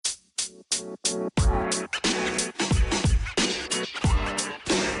What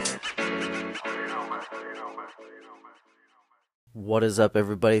is up,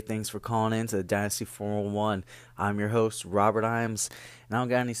 everybody? Thanks for calling in to the Dynasty 401. I'm your host, Robert Imes, and I don't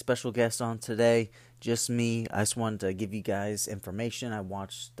got any special guests on today, just me. I just wanted to give you guys information. I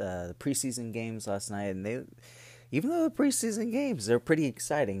watched the preseason games last night, and even though the preseason games, they're pretty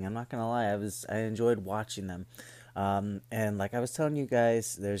exciting. I'm not going to lie, I enjoyed watching them. And like I was telling you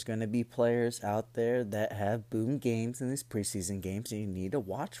guys, there's going to be players out there that have boom games in these preseason games, and you need to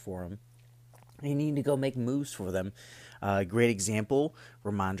watch for them. You need to go make moves for them. Great example,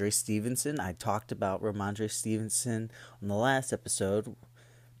 Ramondre Stevenson. I talked about Ramondre Stevenson on the last episode.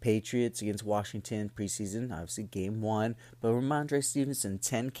 Patriots against Washington preseason, obviously game 1. But Ramondre Stevenson,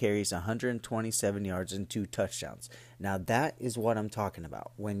 10 carries, 127 yards, and 2 touchdowns. Now that is what I'm talking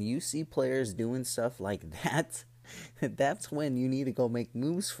about. When you see players doing stuff like that, that's when you need to go make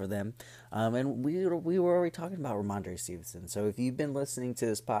moves for them. And we were already talking about Ramondre Stevenson. So if you've been listening to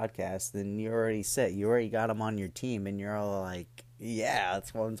this podcast, then you're already set. You already got him on your team, and you're all like, yeah,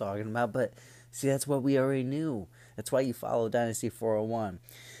 that's what I'm talking about. But see, that's what we already knew. That's why you follow Dynasty 401.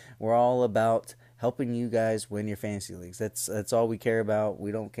 We're all about helping you guys win your fantasy leagues. That's all we care about.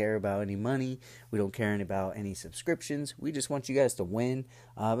 We don't care about any money. We don't care about any subscriptions. We just want you guys to win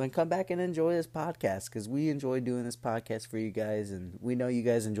and come back and enjoy this podcast, because we enjoy doing this podcast for you guys, and we know you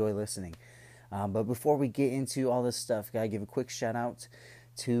guys enjoy listening. But before we get into all this stuff, gotta give a quick shout out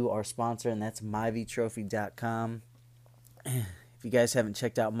to our sponsor, and that's myvtrophy.com. If you guys haven't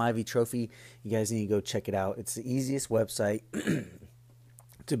checked out Myv Trophy, you guys need to go check it out. It's the easiest website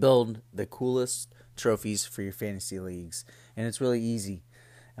to build the coolest trophies for your fantasy leagues, and it's really easy.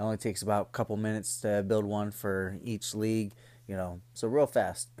 It only takes about a couple minutes to build one for each league, so real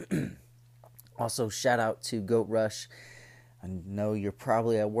fast. Also, shout out to Goat Rush. I know you're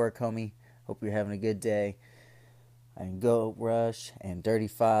probably at work, homie. Hope you're having a good day. And Goat Rush and Dirty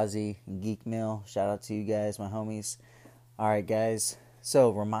Fozzie and Geek Mill, shout out to you guys, my homies. Alright, guys,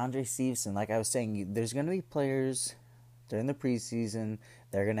 so Ramondre Stevenson, like I was saying, there's going to be players during the preseason.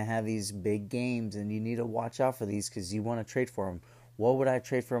 They're going to have these big games, and you need to watch out for these because you want to trade for them. What would I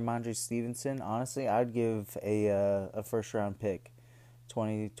trade for Ramondre Stevenson? Honestly, I'd give a first-round pick,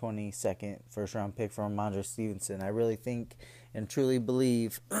 22nd first-round pick for Ramondre Stevenson. I really think and truly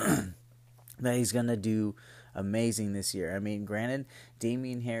believe that he's going to do amazing this year. I mean, granted,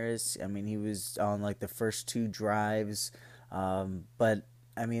 Damian Harris, he was on like the first 2 drives, but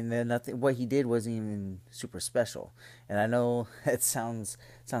what he did wasn't even super special. And I know it sounds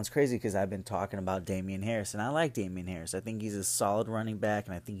crazy because I've been talking about Damian Harris, and I like Damian Harris. I think he's a solid running back,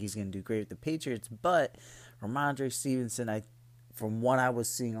 and I think he's going to do great with the Patriots. But Ramondre Stevenson, from what I was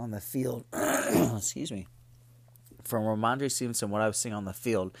seeing on the field, excuse me, from Ramondre Stevenson, what I was seeing on the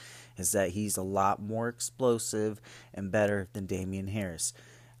field is that he's a lot more explosive and better than Damian Harris.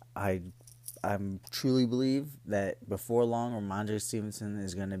 I truly believe that before long, Ramondre Stevenson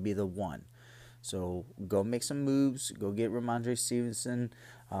is going to be the one. So go make some moves. Go get Ramondre Stevenson.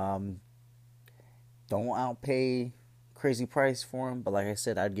 Don't outpay crazy price for him. But like I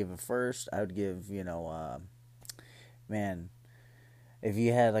said, I'd give a first. I would give, if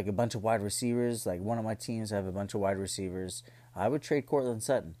you had like a bunch of wide receivers, like one of my teams have a bunch of wide receivers, I would trade Cortland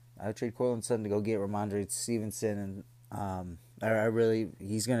Sutton. I would trade Cortland Sutton to go get Ramondre Stevenson, and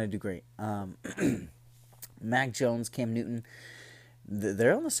he's going to do great. Mac Jones, Cam Newton,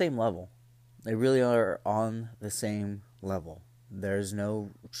 they're on the same level. They really are on the same level. There's no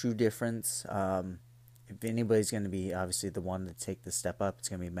true difference. If anybody's going to be, obviously, the one to take the step up, it's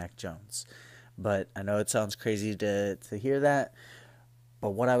going to be Mac Jones. But I know it sounds crazy to hear that, but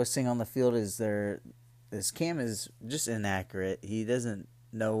what I was seeing on the field is this Cam is just inaccurate. He doesn't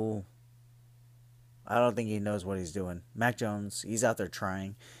know. I don't think he knows what he's doing. Mac Jones, he's out there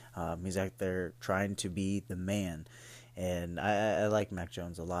trying. He's out there trying to be the man. And I like Mac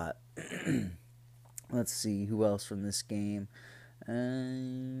Jones a lot. Let's see, who else from this game? If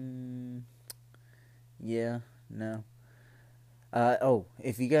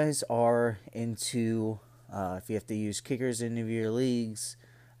you guys are into, if you have to use kickers in any of your leagues,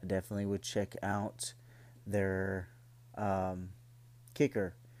 I definitely would check out their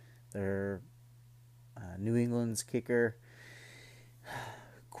kicker. Their New England's kicker,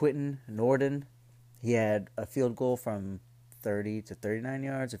 Quentin Norden. He had a field goal from 30 to 39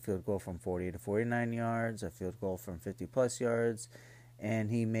 yards, a field goal from 40 to 49 yards, a field goal from 50-plus yards, and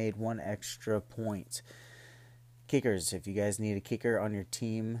he made 1 extra point. Kickers, if you guys need a kicker on your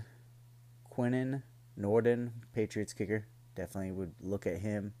team, Quentin Norden, Patriots kicker, definitely would look at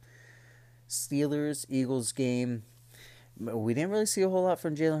him. Steelers-Eagles game. We didn't really see a whole lot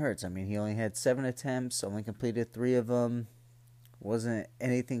from Jalen Hurts. I mean, he only had 7 attempts, only completed 3 of them. Wasn't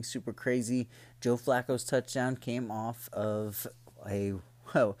anything super crazy. Joe Flacco's touchdown came off of a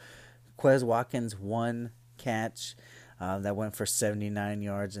Quez Watkins one catch that went for 79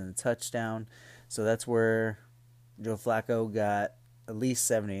 yards and a touchdown. So that's where Joe Flacco got at least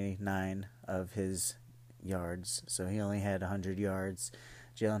 79 of his yards. So he only had 100 yards.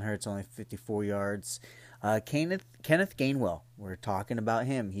 Jalen Hurts only 54 yards. Kenneth Gainwell, we're talking about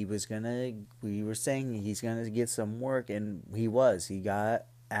him. We were saying he's gonna get some work, and he was. He got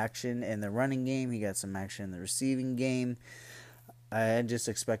action in the running game. He got some action in the receiving game. I just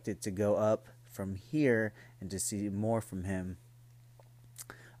expect it to go up from here and to see more from him.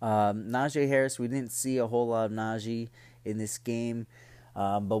 Najee Harris, we didn't see a whole lot of Najee in this game.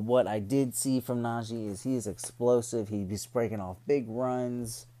 But what I did see from Najee is he is explosive. He's breaking off big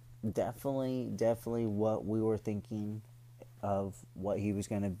runs. Definitely what we were thinking of what he was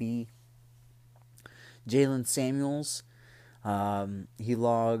going to be. Jalen Samuels, he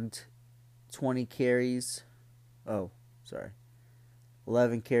logged 20 carries.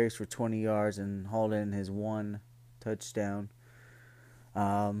 11 carries for 20 yards and hauled in his 1 touchdown.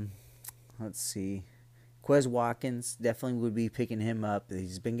 Let's see. Quez Watkins, definitely would be picking him up.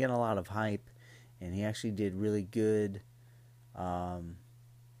 He's been getting a lot of hype, and he actually did really good.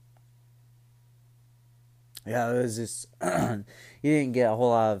 It was just he didn't get a whole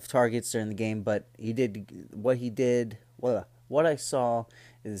lot of targets during the game, but he did what he did. What I saw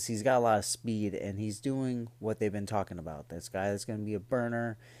is he's got a lot of speed, and he's doing what they've been talking about. This guy that's going to be a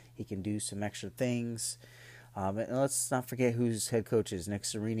burner. He can do some extra things. And let's not forget whose head coach is. Nick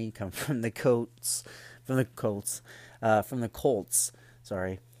Sirianni, come from the Colts.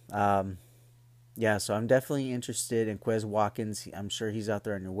 Sorry. So I'm definitely interested in Quez Watkins. I'm sure he's out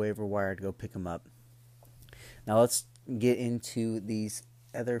there on your waiver wire to go pick him up. Now let's get into these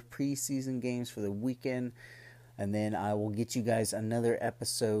other preseason games for the weekend, and then I will get you guys another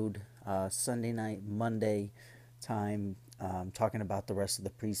episode Sunday night, Monday time, talking about the rest of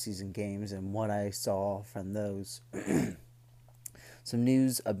the preseason games and what I saw from those. Some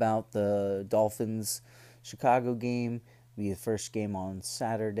news about the Dolphins-Chicago game. Will be the first game on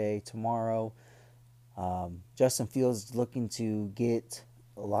Saturday, tomorrow. Justin Fields looking to get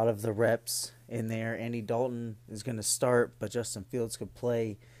a lot of the reps in there. Andy Dalton is going to start, but Justin Fields could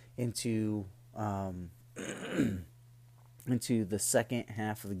play into into the second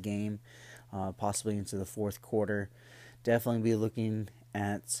half of the game, possibly into the fourth quarter. Definitely be looking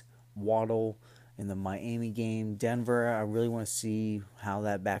at Waddle in the Miami game. Denver, I really want to see how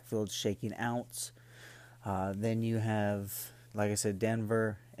that backfield's shaking out. Then you have, like I said,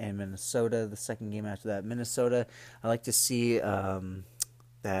 Denver and Minnesota, the second game after that. Minnesota, I like to see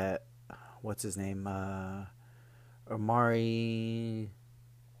that, what's his name? Amari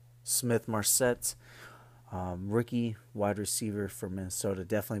Smith-Marset, rookie wide receiver for Minnesota.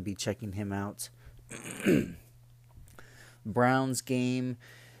 Definitely be checking him out. Browns game.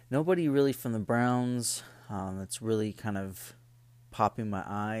 Nobody really from the Browns that's really kind of popping my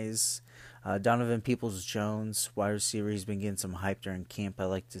eyes. Donovan Peoples-Jones, wide receiver. He's been getting some hype during camp. I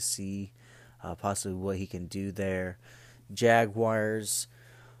like to see possibly what he can do there. Jaguars.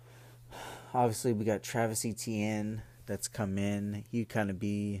 Obviously, we got Travis Etienne that's come in. He'd kind of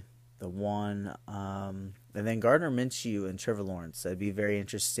be the one. And then Gardner Minshew and Trevor Lawrence. That'd be very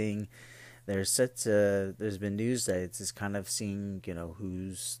interesting. There's been news that it's just kind of seeing,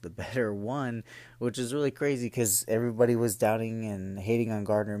 who's the better one, which is really crazy because everybody was doubting and hating on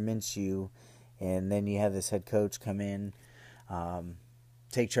Gardner Minshew, and then you have this head coach come in,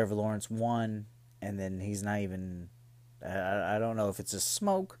 take Trevor Lawrence one, and then he's not even. I don't know if it's a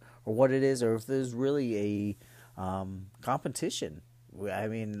smoke or what it is, or if there's really a competition. I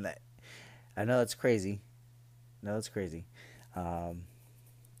mean, I know it's crazy.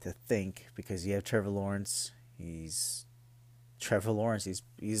 To think, because you have Trevor Lawrence. He's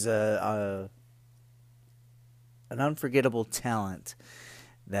an unforgettable talent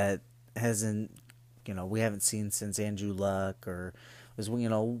that hasn't, we haven't seen since Andrew Luck, or was,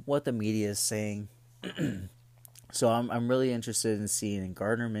 what the media is saying. So I'm really interested in seeing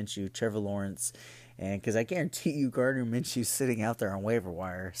Gardner Minshew, Trevor Lawrence, and because I guarantee you Gardner Minshew's sitting out there on waiver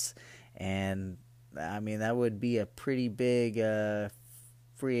wires, and I mean that would be a pretty big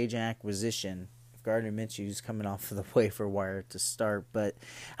free agent acquisition if Gardner Minshew's coming off of the waiver wire to start. But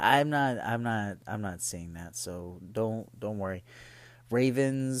I'm not saying that, so don't worry.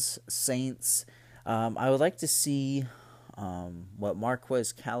 Ravens, Saints. I would like to see what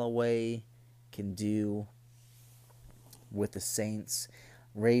Marquez Callaway can do with the Saints.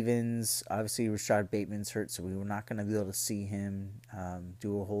 Ravens, obviously Rashad Bateman's hurt, so we were not going to be able to see him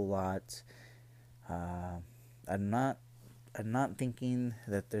do a whole lot. Uh, I'm not thinking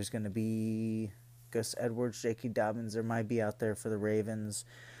that there's going to be Gus Edwards, J.K. Dobbins. There might be out there for the Ravens.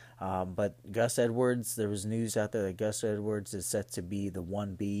 But Gus Edwards, there was news out there that Gus Edwards is set to be the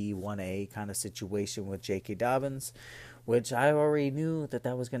 1B, 1A kind of situation with J.K. Dobbins, which I already knew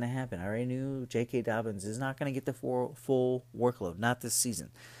that was going to happen. I already knew J.K. Dobbins is not going to get the full workload, not this season.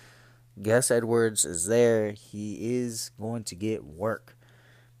 Gus Edwards is there. He is going to get work.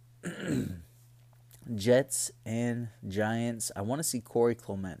 Jets and Giants. I want to see Corey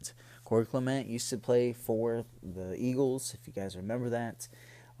Clement. Corey Clement used to play for the Eagles, if you guys remember that.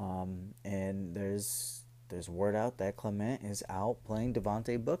 And there's word out that Clement is out playing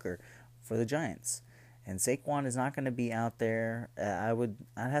Devontae Booker for the Giants. And Saquon is not going to be out there.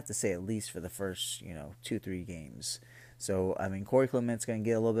 I'd have to say at least for the first 2-3 games. So Corey Clement's going to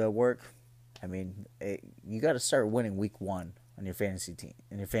get a little bit of work. You got to start winning week 1 on your fantasy team,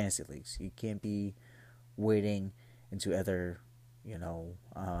 in your fantasy leagues. You can't be waiting into other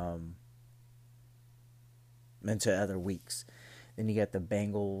weeks. Then you got the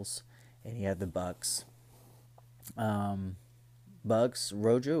Bengals and you have the Bucks. Bucks,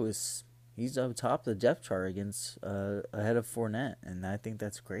 Rojo he's up top of the depth chart against ahead of Fournette, and I think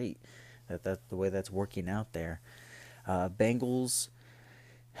that's great. That's the way that's working out there. Bengals,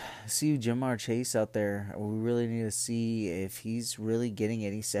 see Jamar Chase out there. We really need to see if he's really getting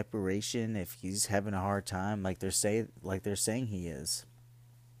any separation, if he's having a hard time, like they're saying he is.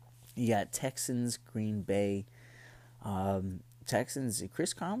 You got Texans, Green Bay. Texans,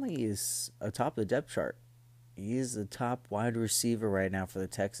 Chris Conley is atop the depth chart. He is the top wide receiver right now for the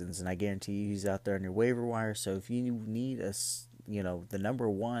Texans, and I guarantee you he's out there on your waiver wire. So if you need the number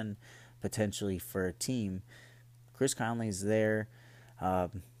one potentially for a team, Chris Conley's there.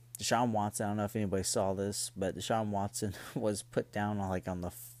 Deshaun Watson, I don't know if anybody saw this, but Deshaun Watson was put down on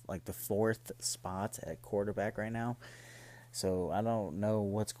the fourth spot at quarterback right now. So I don't know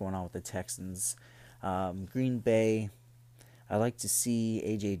what's going on with the Texans. Green Bay, I like to see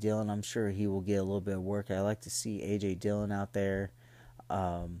A.J. Dillon. I'm sure he will get a little bit of work. I like to see A.J. Dillon out there.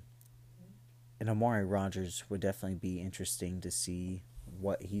 And Amari Rodgers would definitely be interesting to see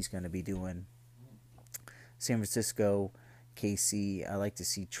what he's going to be doing. San Francisco, KC, I like to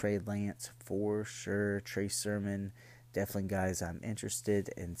see Trey Lance for sure. Trey Sermon, definitely guys I'm interested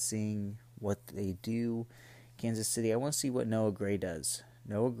in seeing what they do. Kansas City, I want to see what Noah Gray does.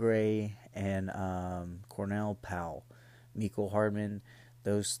 Noah Gray and Cornell Powell. Mecole Hardman,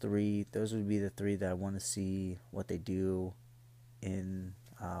 those would be the three that I want to see what they do in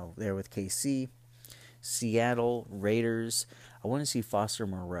there with KC. Seattle Raiders, I want to see Foster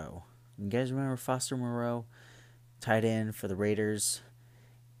Moreau. You guys remember Foster Moreau? Tight end for the Raiders.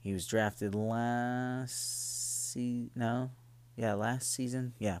 He was drafted last season.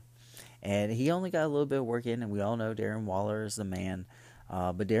 Yeah. And he only got a little bit of work in, and we all know Darren Waller is the man.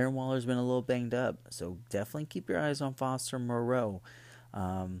 But Darren Waller's been a little banged up, so definitely keep your eyes on Foster Moreau.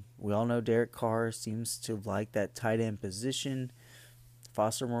 We all know Derek Carr seems to like that tight end position.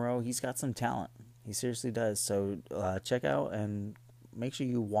 Foster Moreau, he's got some talent. He seriously does. So check out and make sure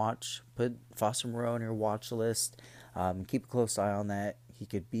you put Foster Moreau on your watch list. Keep a close eye on that. He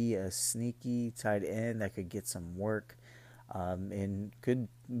could be a sneaky tight end that could get some work and could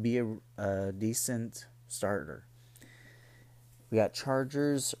be a decent starter. We got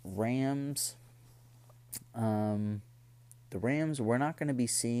Chargers, Rams. The Rams, we're not going to be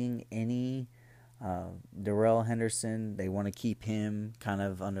seeing any Darrell Henderson. They want to keep him kind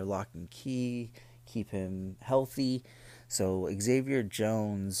of under lock and key, keep him healthy. So Xavier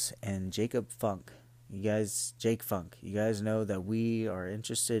Jones and Jake Funk, you guys know that we are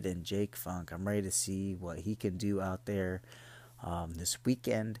interested in Jake Funk. I'm ready to see what he can do out there this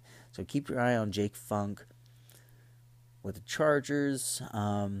weekend. So keep your eye on Jake Funk. With the Chargers,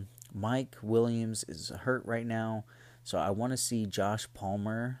 Mike Williams is hurt right now, so I want to see Josh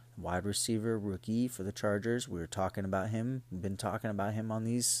Palmer, wide receiver rookie for the Chargers. We've been talking about him on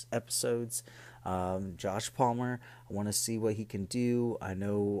these episodes. Josh Palmer, I want to see what he can do. I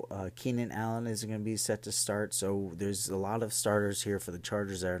know Keenan Allen is going to be set to start, so there's a lot of starters here for the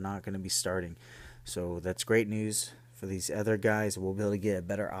Chargers that are not going to be starting. So that's great news for these other guys. We'll be able to get a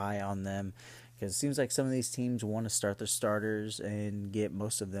better eye on them. Because it seems like some of these teams want to start their starters and get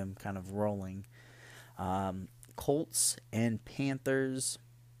most of them kind of rolling. Colts and Panthers.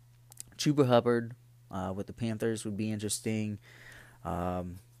 Chuba Hubbard with the Panthers would be interesting.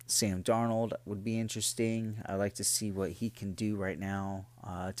 Sam Darnold would be interesting. I like to see what he can do right now.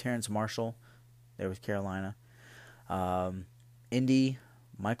 Terrence Marshall, there with Carolina. Indy,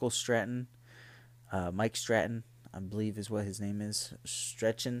 Mike Stratton, I believe is what his name is.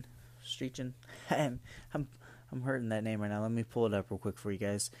 Stretchin. I'm hurting that name right now. Let me pull it up real quick for you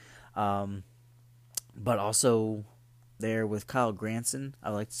guys. But also there with Kyle Granson.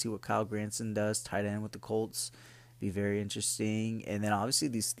 I like to see what Kyle Granson does, tight end with the Colts. Be very interesting. And then obviously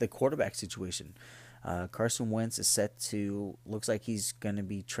the quarterback situation. Carson Wentz is looks like he's going to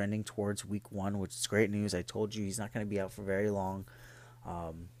be trending towards week 1, which is great news. I told you he's not going to be out for very long.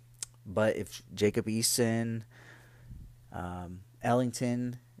 But if Jacob Eason,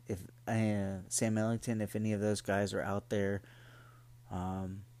 Ellington, Sam Ellington, if any of those guys are out there, for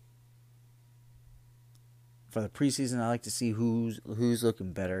the preseason, I like to see who's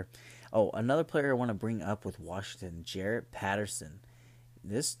looking better. Oh, another player I want to bring up with Washington, Jarrett Patterson.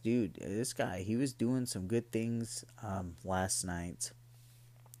 This guy, he was doing some good things last night.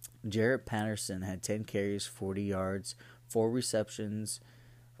 Jarrett Patterson had 10 carries, 40 yards, 4 receptions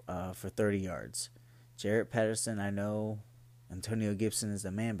for 30 yards. Jarrett Patterson, I know Antonio Gibson is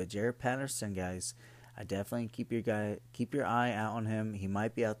the man, but Jarrett Patterson, guys, I definitely keep your eye out on him. He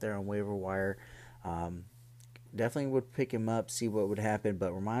might be out there on waiver wire. Definitely would pick him up, see what would happen.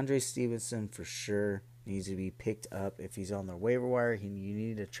 But Ramondre Stevenson for sure needs to be picked up if he's on the waiver wire. You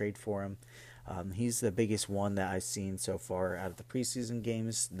need to trade for him. He's the biggest one that I've seen so far out of the preseason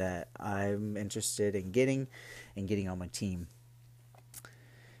games that I'm interested in getting on my team.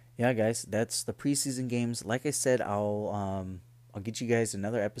 Yeah, guys, that's the preseason games. Like I said, I'll get you guys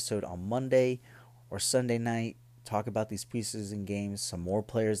another episode on Monday or Sunday night. Talk about these preseason games, some more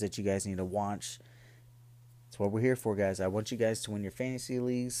players that you guys need to watch. That's what we're here for, guys. I want you guys to win your fantasy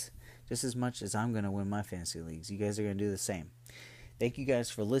leagues just as much as I'm going to win my fantasy leagues. You guys are going to do the same. Thank you guys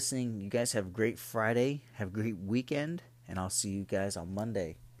for listening. You guys have a great Friday. Have a great weekend. And I'll see you guys on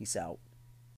Monday. Peace out.